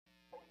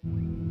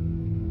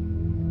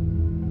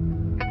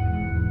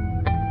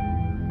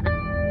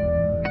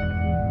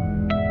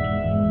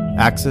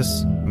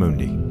Axis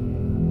Mundi.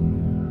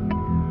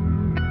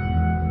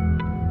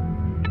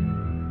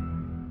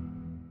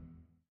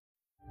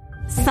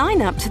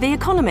 Sign up to The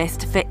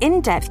Economist for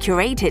in-depth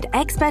curated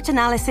expert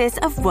analysis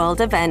of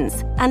world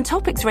events and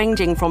topics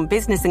ranging from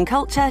business and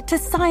culture to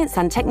science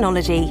and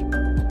technology.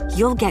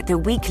 You'll get the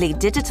weekly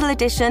digital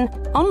edition,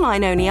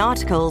 online-only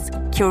articles,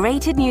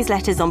 curated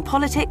newsletters on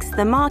politics,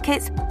 the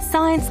markets,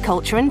 science,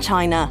 culture and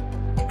China,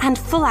 and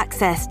full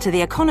access to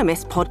The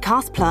Economist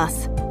Podcast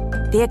Plus.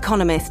 The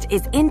Economist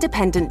is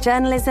independent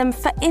journalism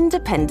for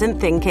independent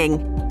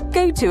thinking.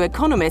 Go to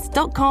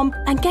economist.com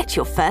and get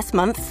your first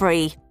month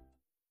free.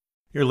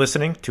 You're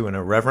listening to an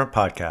Irreverent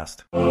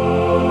podcast.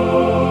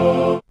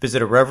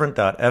 Visit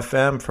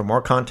irreverent.fm for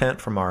more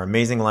content from our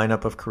amazing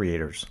lineup of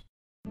creators.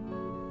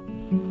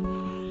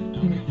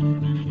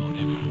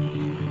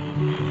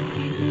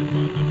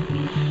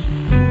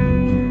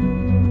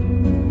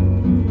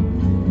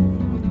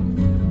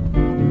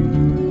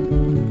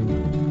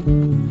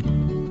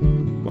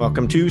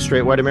 Welcome to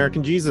Straight White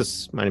American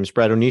Jesus. My name is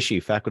Brad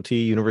Onishi, faculty,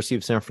 University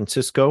of San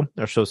Francisco.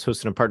 Our show is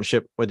hosted in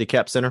partnership with the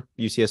CAP Center,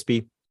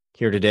 UCSB.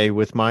 Here today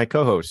with my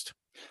co-host.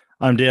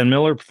 I'm Dan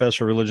Miller,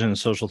 professor of religion and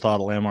social thought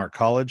at Landmark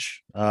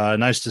College.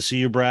 Nice to see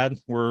you, Brad.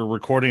 We're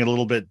recording at a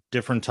little bit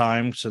different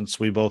time since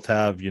we both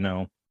have,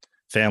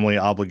 family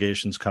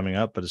obligations coming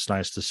up, but it's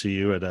nice to see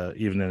you at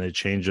even in a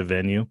change of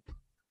venue.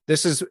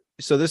 This is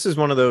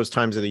one of those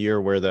times of the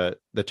year where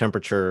the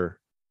temperature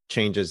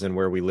changes and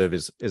where we live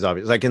is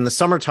obvious. Like in the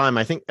summertime,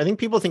 I think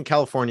people think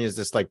California is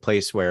this like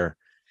place where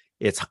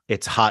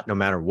it's hot no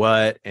matter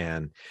what,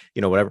 and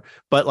whatever.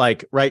 But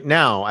like right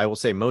now, I will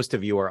say most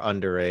of you are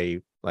under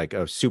a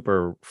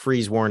super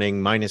freeze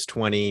warning,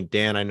 -20.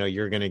 Dan, I know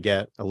you're going to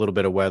get a little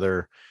bit of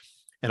weather,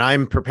 and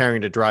I'm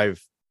preparing to drive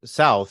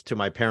south to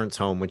my parents'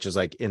 home, which is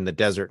like in the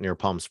desert near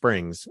Palm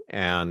Springs,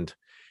 and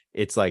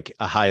it's like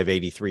a high of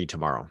 83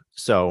 tomorrow.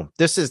 So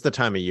this is the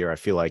time of year I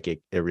feel like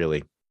it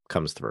really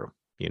comes through,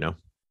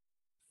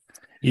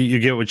 You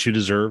get what you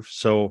deserve.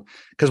 So,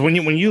 because when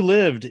you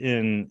lived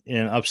in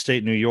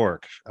upstate New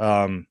York,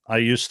 I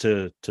used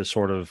to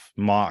sort of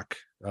mock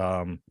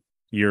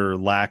your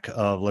lack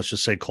of, let's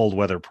just say, cold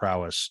weather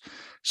prowess.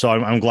 So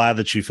I'm glad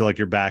that you feel like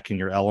you're back in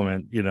your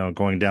element,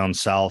 going down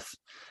south.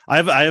 I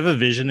have a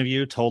vision of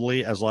you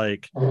totally as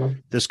like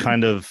this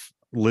kind of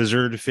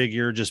lizard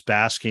figure just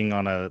basking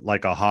on a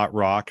hot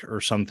rock or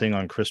something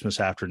on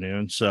Christmas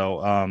afternoon. So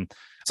I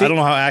don't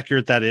know how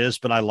accurate that is,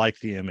 but I like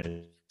the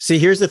image. See,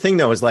 here's the thing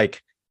though, is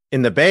like,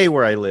 in the Bay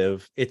where I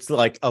live, it's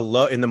like a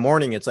low in the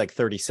morning, it's like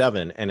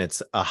 37, and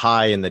it's a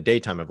high in the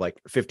daytime of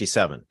like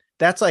 57.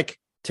 That's like,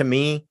 to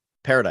me,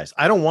 paradise.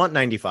 I don't want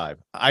 95.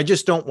 I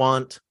just don't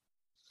want.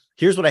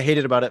 Here's what I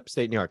hated about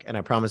upstate New York. And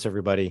I promise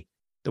everybody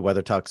the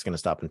weather talk's going to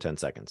stop in 10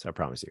 seconds. I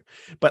promise you.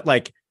 But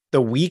like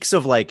the weeks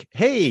of like,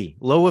 hey,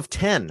 low of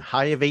 10,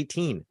 high of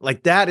 18,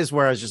 like that is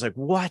where I was just like,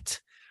 what?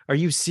 Are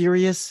you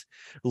serious?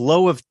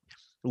 Low of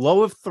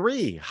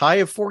 3, high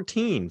of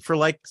 14 for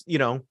like,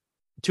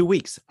 2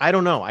 weeks. I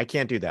don't know. I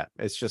can't do that.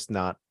 It's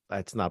not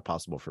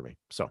possible for me.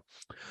 So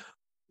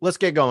let's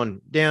get going.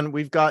 Dan,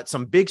 we've got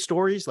some big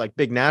stories, like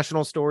big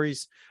national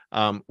stories.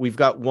 We've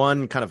got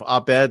one kind of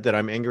op-ed that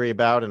I'm angry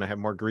about, and I have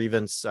more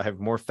grievance. I have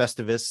more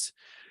Festivus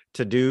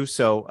to do.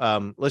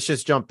 So let's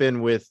just jump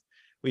in with,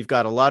 we've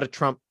got a lot of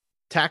Trump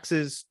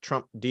taxes,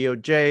 Trump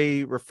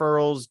DOJ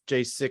referrals,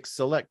 J6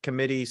 select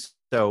committees.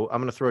 So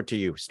I'm going to throw it to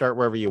you. Start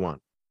wherever you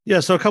want. Yeah,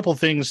 so a couple of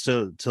things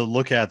to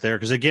look at there,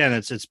 because again,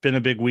 it's been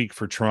a big week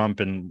for Trump,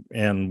 and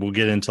we'll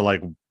get into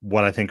like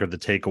what I think are the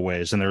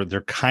takeaways, and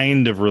they're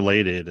kind of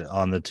related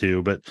on the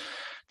two. But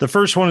the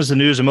first one is the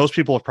news, and most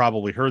people have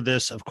probably heard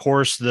this. Of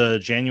course, the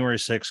January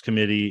 6th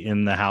committee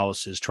in the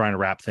House is trying to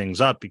wrap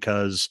things up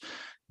because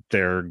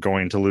they're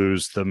going to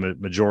lose the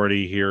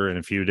majority here in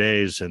a few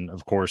days, and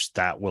of course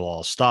that will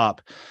all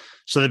stop.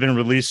 So they've been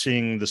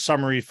releasing the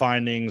summary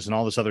findings and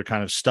all this other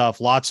kind of stuff.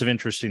 Lots of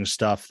interesting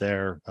stuff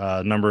there.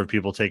 A number of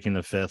people taking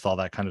the fifth, all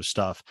that kind of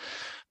stuff.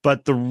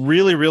 But the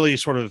really, really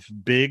sort of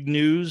big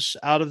news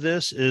out of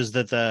this is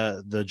that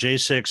the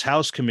J6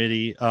 House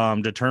committee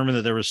determined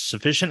that there was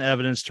sufficient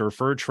evidence to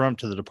refer Trump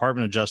to the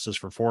Department of Justice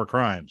for 4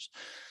 crimes.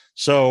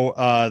 So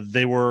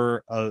they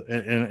were,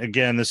 and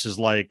again, this is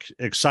like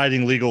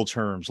exciting legal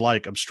terms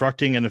like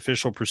obstructing an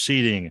official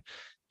proceeding,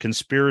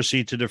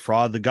 conspiracy to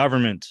defraud the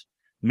government,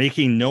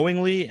 making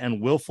knowingly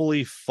and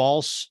willfully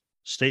false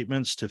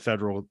statements to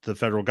the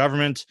federal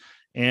government,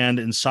 and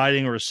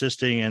inciting or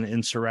assisting an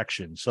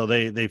insurrection. So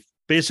they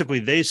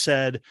basically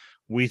said,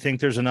 we think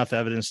there's enough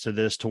evidence to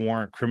this to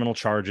warrant criminal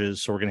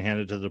charges, so we're going to hand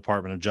it to the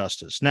Department of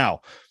Justice.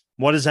 Now,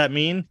 what does that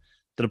mean?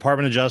 The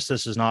Department of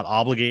Justice is not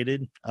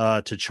obligated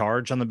to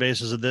charge on the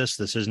basis of this.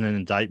 This isn't an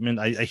indictment.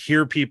 I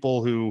hear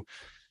people who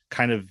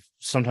kind of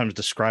sometimes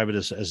describe it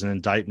as an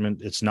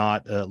indictment. It's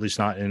not, at least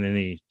not in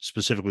any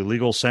specifically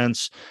legal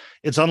sense.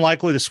 It's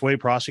unlikely to sway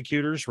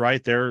prosecutors,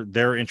 right?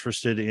 They're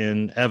interested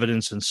in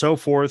evidence and so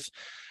forth.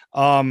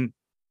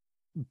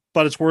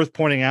 But it's worth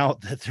pointing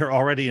out that they're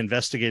already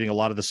investigating a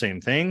lot of the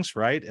same things,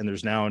 right? And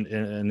there's now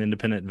an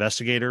independent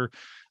investigator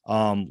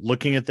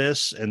looking at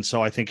this. And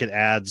so I think it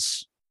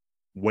adds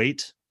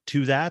weight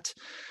to that.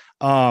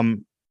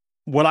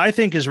 What I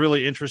think is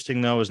really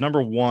interesting, though, is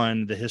number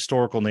one, the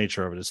historical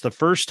nature of it. It's the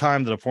first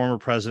time that a former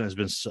president has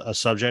been a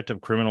subject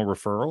of criminal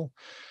referral.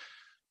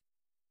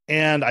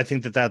 And I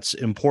think that that's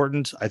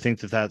important. I think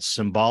that that's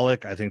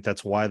symbolic. I think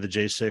that's why the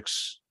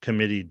J6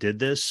 committee did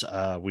this.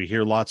 We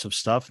hear lots of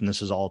stuff, and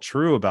this is all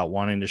true, about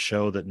wanting to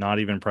show that not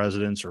even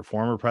presidents or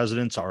former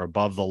presidents are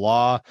above the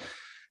law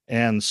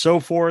and so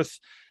forth.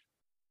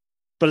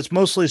 But it's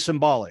mostly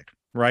symbolic,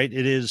 right?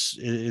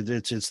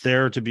 It's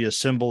there to be a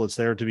symbol. It's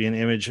there to be an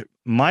image.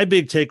 My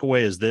big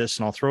takeaway is this,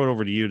 and I'll throw it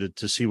over to you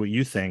to see what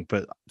you think.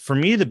 But for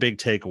me, the big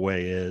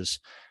takeaway is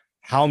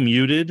how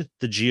muted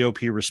the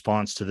GOP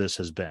response to this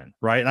has been,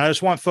 right? And I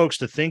just want folks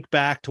to think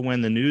back to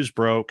when the news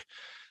broke,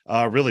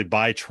 really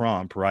by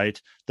Trump,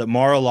 right, that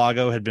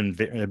Mar-a-Lago had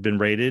been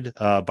raided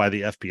by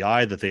the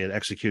FBI, that they had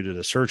executed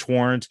a search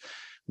warrant.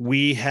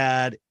 We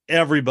had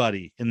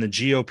everybody in the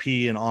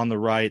GOP and on the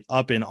right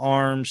up in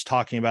arms,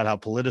 talking about how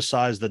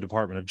politicized the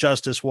Department of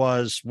Justice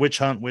was, witch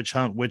hunt,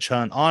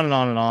 on and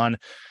on and on.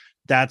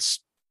 That's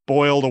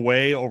boiled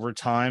away over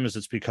time as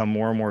it's become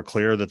more and more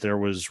clear that there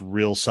was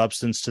real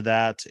substance to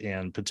that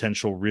and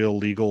potential real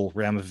legal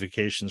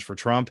ramifications for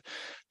Trump.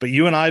 But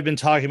you and I have been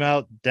talking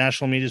about,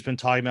 national media has been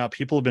talking about,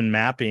 people have been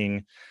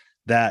mapping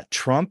that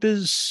Trump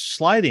is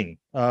sliding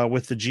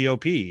with the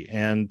GOP.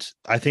 And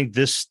I think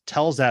this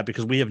tells that,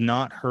 because we have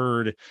not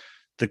heard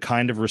the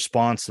kind of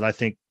response that I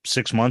think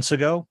 6 months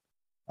ago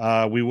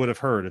we would have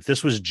heard. If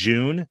this was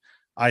June,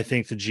 I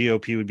think the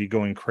GOP would be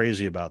going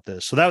crazy about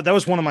this. So that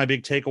was one of my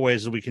big takeaways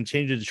as we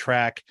continue to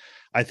track.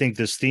 I think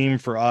this theme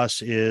for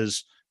us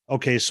is,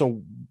 okay,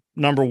 so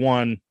number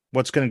one,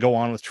 what's going to go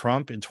on with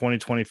Trump in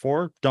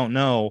 2024? Don't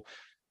know.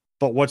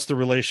 But what's the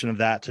relation of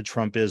that to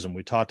Trumpism?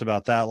 We talked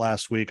about that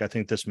last week. I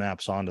think this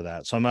maps onto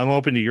that. So I'm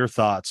open to your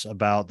thoughts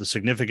about the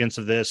significance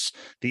of this,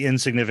 the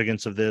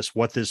insignificance of this,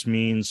 what this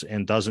means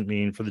and doesn't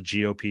mean for the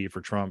GOP,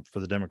 for Trump, for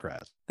the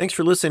Democrats. Thanks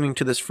for listening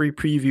to this free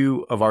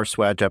preview of our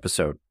Swag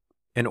episode.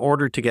 In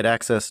order to get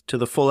access to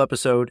the full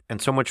episode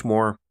and so much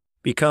more,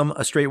 become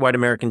a Straight White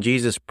American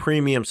Jesus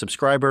premium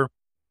subscriber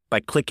by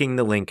clicking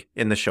the link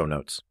in the show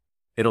notes.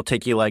 It'll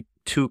take you like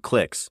 2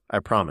 clicks, I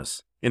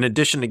promise. In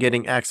addition to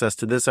getting access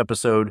to this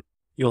episode,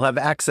 you'll have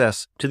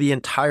access to the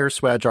entire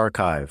Swag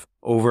archive,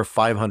 over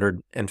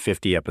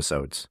 550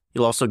 episodes.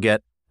 You'll also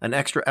get an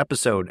extra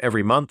episode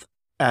every month,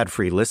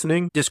 ad-free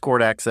listening,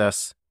 Discord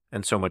access,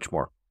 and so much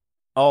more.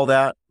 All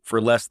that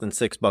for less than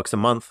 $6 a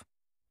month,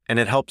 and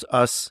it helps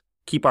us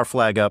keep our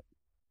flag up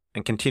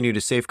and continue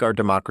to safeguard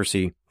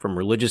democracy from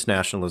religious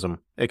nationalism,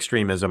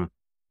 extremism,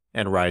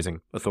 and rising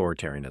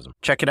authoritarianism.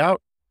 Check it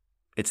out.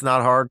 It's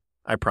not hard,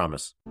 I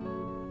promise.